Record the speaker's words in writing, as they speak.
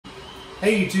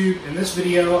Hey YouTube, in this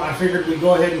video I figured we'd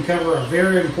go ahead and cover a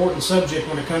very important subject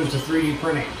when it comes to 3D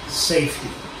printing, safety.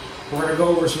 We're going to go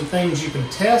over some things you can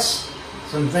test,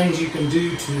 some things you can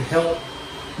do to help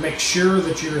make sure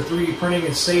that your 3D printing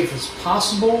is safe as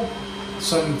possible,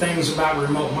 some things about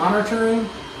remote monitoring,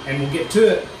 and we'll get to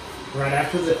it right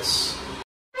after this.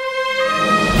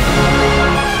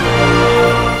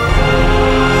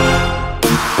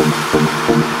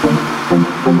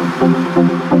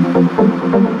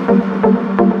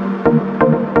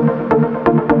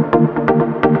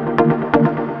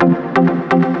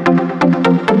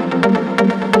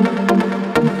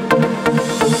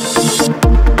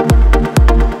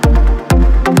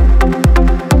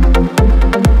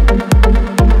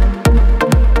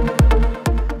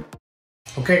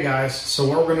 Okay guys, so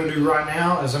what we're going to do right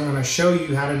now is I'm going to show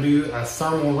you how to do a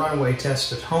thermal runaway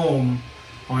test at home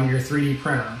on your 3D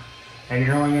printer. And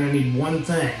you're only going to need one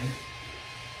thing.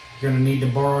 You're going to need to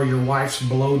borrow your wife's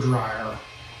blow dryer.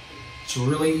 It's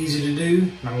really easy to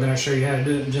do, and I'm going to show you how to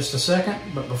do it in just a second.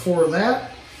 But before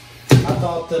that, I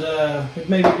thought that we'd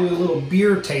maybe do a little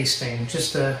beer tasting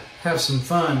just to have some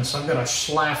fun. So I've got a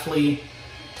Schlafly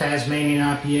Tasmanian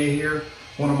IPA here,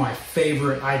 one of my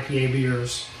favorite IPA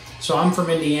beers. So I'm from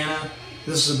Indiana.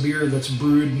 This is a beer that's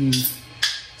brewed in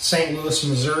St. Louis,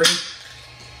 Missouri.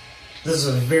 This is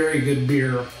a very good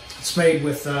beer. It's made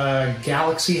with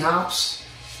Galaxy hops.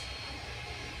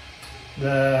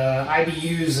 The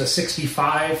IBU is a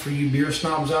 65 for you beer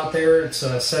snobs out there. It's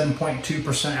a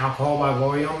 7.2% alcohol by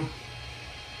volume.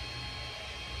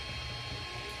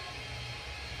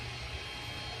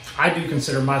 I do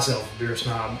consider myself a beer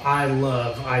snob. I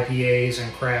love IPAs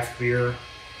and craft beer.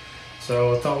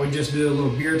 So I thought we'd just do a little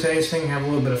beer tasting, have a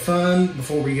little bit of fun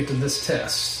before we get to this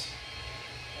test.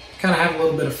 Kind of have a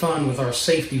little bit of fun with our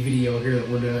safety video here that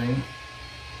we're doing.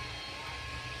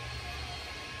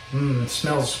 It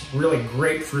smells really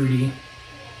grapefruity.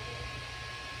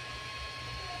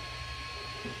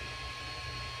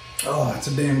 Oh, it's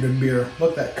a damn good beer.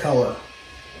 Look at that color.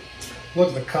 Look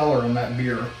at the color in that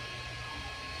beer.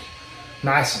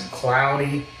 Nice and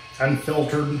cloudy,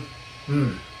 unfiltered.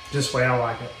 Just the way I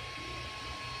like it.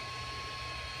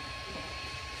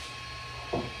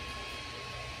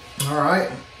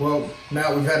 Alright, well,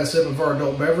 now we've had a sip of our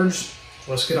adult beverage,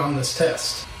 let's get on this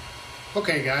test.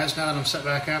 Okay guys, now that I'm set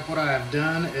back up, what I have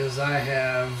done is I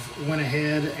have went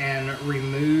ahead and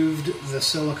removed the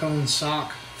silicone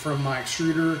sock from my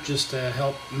extruder just to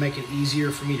help make it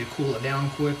easier for me to cool it down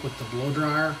quick with the blow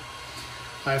dryer.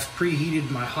 I've preheated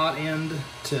my hot end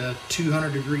to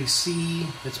 200 degrees C.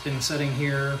 It's been sitting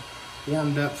here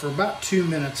warmed up for about 2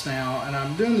 minutes now, and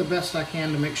I'm doing the best I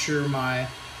can to make sure my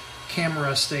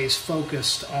camera stays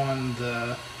focused on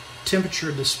the temperature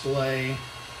display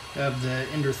of the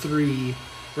Ender 3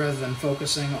 rather than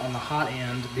focusing on the hot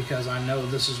end, because I know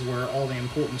this is where all the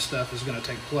important stuff is going to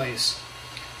take place.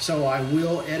 So I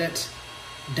will edit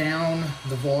down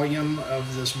the volume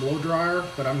of this blow dryer,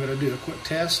 but I'm going to do a quick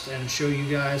test and show you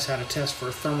guys how to test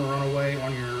for thermal runaway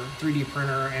on your 3D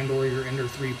printer and or your Ender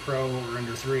 3 Pro or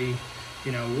Ender 3,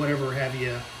 you know, whatever have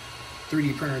you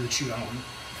 3D printer that you own.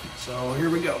 So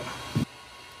here we go.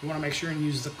 You want to make sure and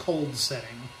use the cold setting.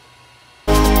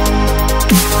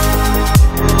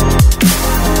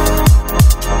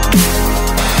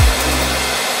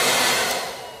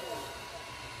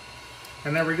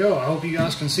 And there we go. I hope you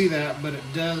guys can see that, but it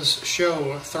does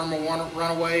show thermal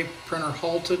runaway, printer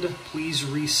halted, please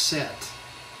reset.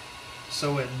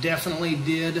 So it definitely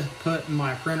did put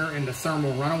my printer into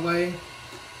thermal runaway,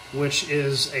 which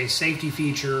is a safety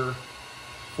feature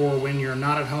for when you're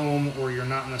not at home or you're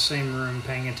not in the same room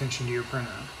paying attention to your printer.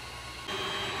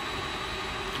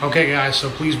 Okay guys, so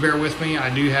please bear with me.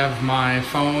 I do have my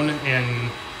phone in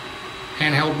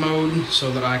handheld mode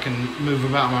so that I can move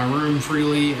about my room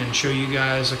freely and show you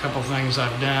guys a couple things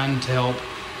I've done to help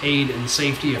aid in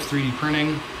safety of 3D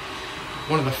printing.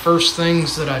 One of the first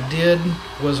things that I did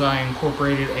was I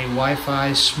incorporated a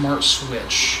Wi-Fi smart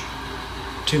switch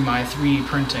to my 3D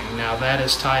printing. Now that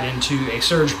is tied into a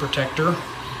surge protector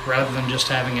rather than just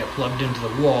having it plugged into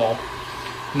the wall.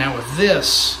 Now with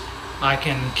this, I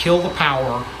can kill the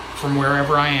power from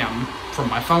wherever I am, from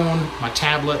my phone, my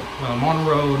tablet, when I'm on the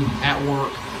road, at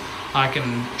work. I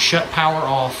can shut power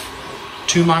off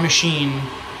to my machine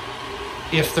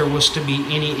if there was to be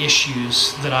any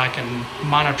issues that I can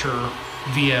monitor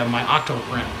via my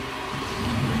Octoprint.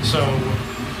 So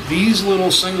these little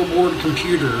single board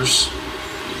computers,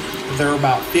 they're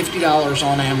about $50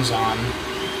 on Amazon.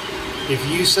 If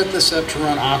you set this up to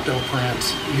run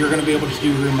Octoprint, you're going to be able to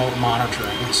do remote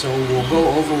monitoring. So we'll go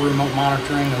over remote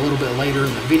monitoring a little bit later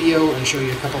in the video and show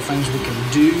you a couple things we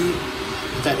can do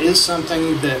that is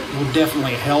something that will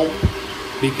definitely help,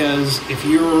 because if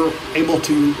you're able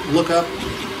to look up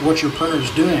what your printer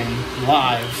is doing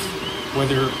live,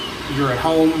 whether you're at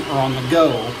home or on the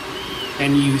go,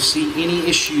 and you see any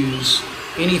issues,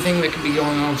 anything that could be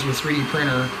going on with your 3D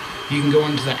printer, you can go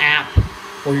into the app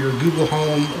or your Google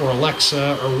Home or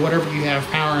Alexa or whatever you have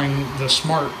powering the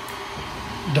smart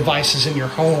devices in your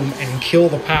home and kill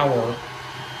the power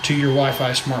to your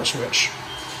Wi-Fi smart switch.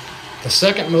 The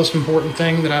second most important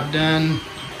thing that I've done,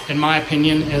 in my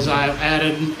opinion, is I've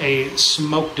added a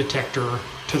smoke detector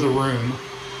to the room.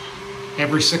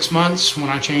 Every 6 months when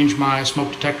I change my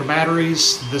smoke detector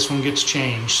batteries, this one gets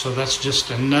changed. So that's just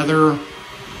another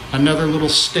little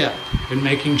step in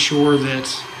making sure that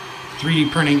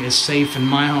 3D printing is safe in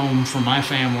my home for my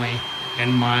family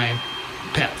and my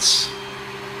pets.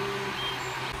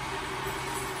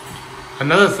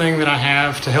 Another thing that I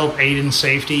have to help aid in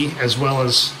safety, as well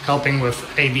as helping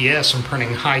with ABS and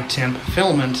printing high temp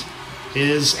filament,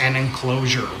 is an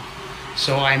enclosure.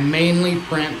 So I mainly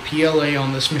print PLA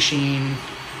on this machine.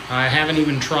 I haven't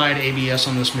even tried ABS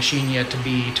on this machine yet, to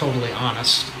be totally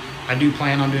honest. I do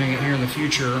plan on doing it here in the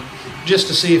future just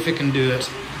to see if it can do it.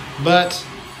 But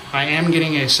I am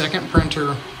getting a second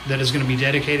printer that is going to be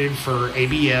dedicated for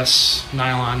ABS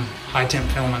nylon high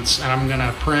temp filaments, and I'm going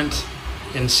to print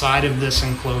inside of this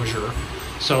enclosure.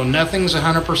 So nothing's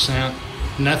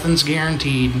 100%, nothing's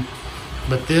guaranteed,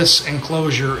 but this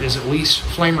enclosure is at least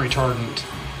flame retardant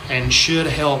and should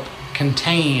help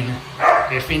contain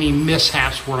if any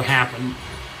mishaps were to happen.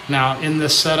 Now in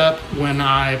this setup, when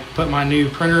I put my new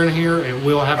printer in here, it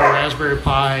will have a Raspberry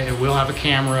Pi, it will have a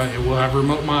camera, it will have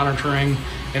remote monitoring,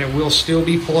 and it will still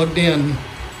be plugged in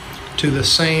to the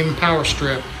same power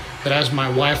strip that has my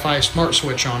Wi-Fi smart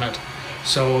switch on it.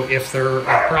 So if a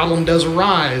problem does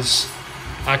arise,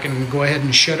 I can go ahead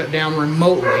and shut it down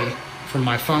remotely from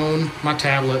my phone, my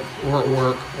tablet, or at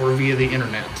work, or via the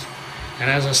internet. And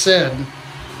as I said,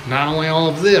 not only all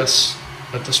of this,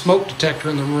 but the smoke detector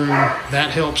in the room,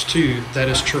 that helps too. That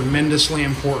is tremendously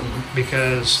important,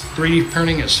 because 3D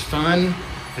printing is fun.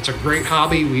 It's a great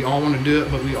hobby. We all want to do it,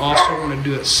 but we also want to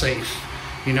do it safe.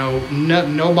 You know,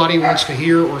 nobody wants to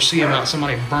hear or see about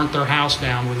somebody burnt their house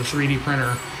down with a 3D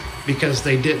printer because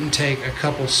they didn't take a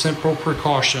couple simple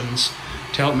precautions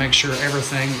to help make sure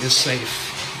everything is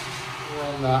safe. We're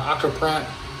on the Octoprint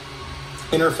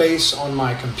interface on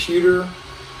my computer.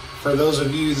 For those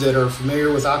of you that are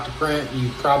familiar with Octoprint, you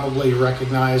probably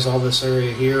recognize all this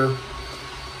area here.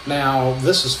 Now,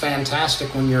 this is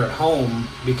fantastic when you're at home,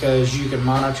 because you can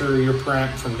monitor your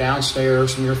print from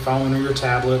downstairs from your phone or your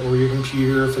tablet or your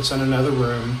computer if it's in another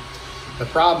room. The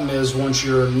problem is, once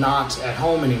you're not at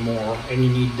home anymore and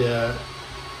you need to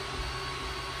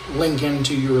link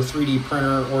into your 3D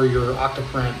printer or your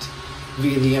Octoprint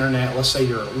via the internet, let's say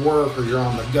you're at work or you're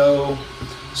on the go.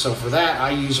 So for that,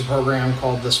 I use a program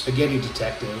called the Spaghetti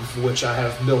Detective, which I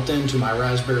have built into my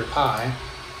Raspberry Pi.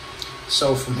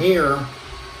 So from here,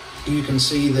 you can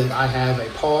see that I have a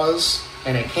pause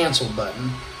and a cancel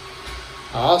button.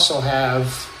 I also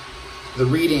have the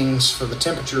readings for the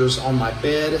temperatures on my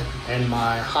bed and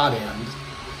my hot end.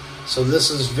 So this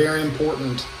is very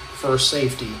important for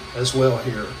safety as well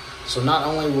here. So not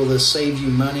only will this save you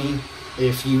money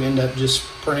if you end up just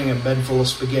printing a bed full of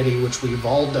spaghetti, which we've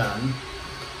all done,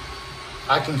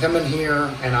 I can come in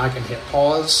here and I can hit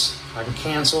pause, I can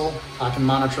cancel, I can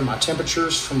monitor my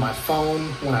temperatures from my phone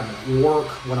when I'm at work,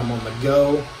 when I'm on the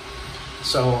go.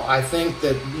 So I think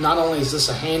that not only is this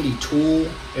a handy tool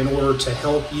in order to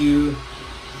help you,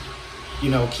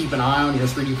 keep an eye on your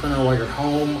 3D printer while you're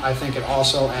home, I think it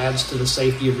also adds to the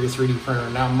safety of your 3D printer.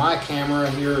 Now my camera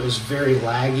here is very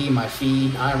laggy, my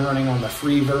feed. I'm running on the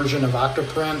free version of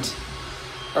Octoprint,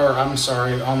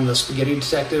 on the Spaghetti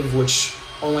Detective, which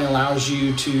only allows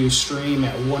you to stream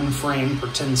at 1 frame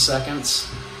per 10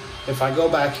 seconds. If I go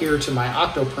back here to my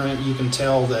Octoprint, you can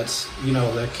tell that,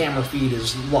 the camera feed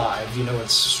is live,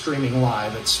 it's streaming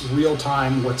live. It's real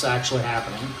time what's actually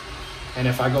happening. And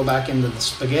if I go back into the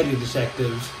Spaghetti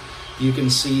Detective, you can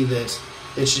see that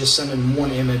it's just sending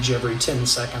 1 image every 10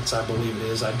 seconds, I believe it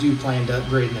is. I do plan to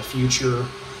upgrade in the future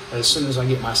as soon as I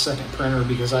get my second printer,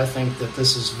 because I think that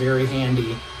this is very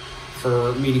handy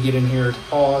for me to get in here to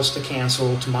pause, to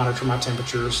cancel, to monitor my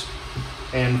temperatures.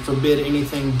 And forbid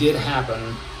anything did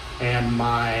happen and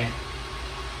my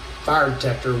fire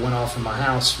detector went off in my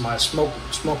house, my smoke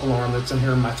alarm that's in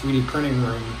here in my 3D printing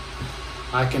room,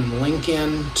 I can link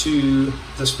in to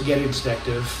the Spaghetti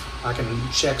Detective. I can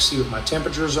check, see what my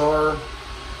temperatures are.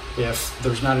 If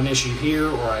there's not an issue here,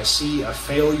 or I see a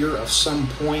failure of some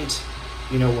point,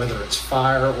 whether it's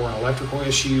fire or an electrical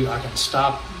issue, I can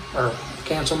stop or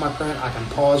cancel my print. I can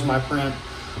pause my print.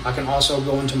 I can also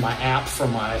go into my app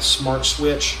from my smart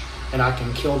switch and I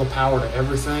can kill the power to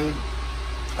everything.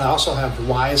 I also have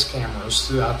Wise cameras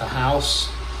throughout the house,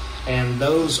 and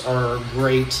those are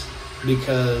great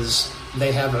because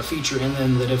they have a feature in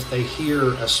them that if they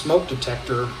hear a smoke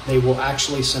detector, they will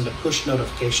actually send a push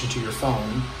notification to your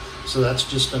phone. So that's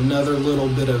just another little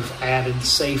bit of added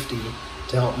safety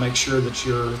to help make sure that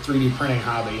your 3D printing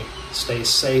hobby stays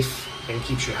safe and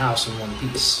keeps your house in one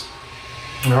piece.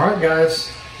 Alright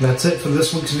guys, that's it for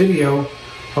this week's video.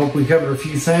 Hope we covered a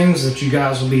few things that you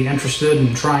guys will be interested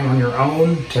in trying on your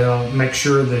own to make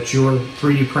sure that your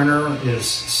 3D printer is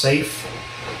safe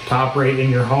to operate in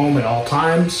your home at all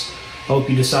times. Hope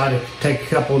you decide to take a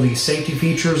couple of these safety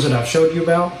features that I've showed you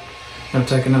about. I'm going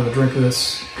to take another drink of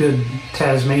this good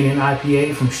Tasmanian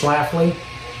IPA from Schlafly.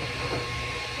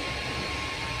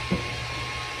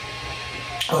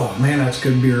 Oh man, that's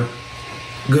good beer.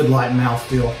 Good light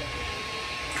mouthfeel.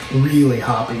 Really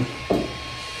hoppy.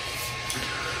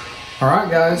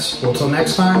 Alright guys, well till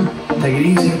next time, take it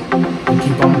easy and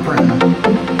keep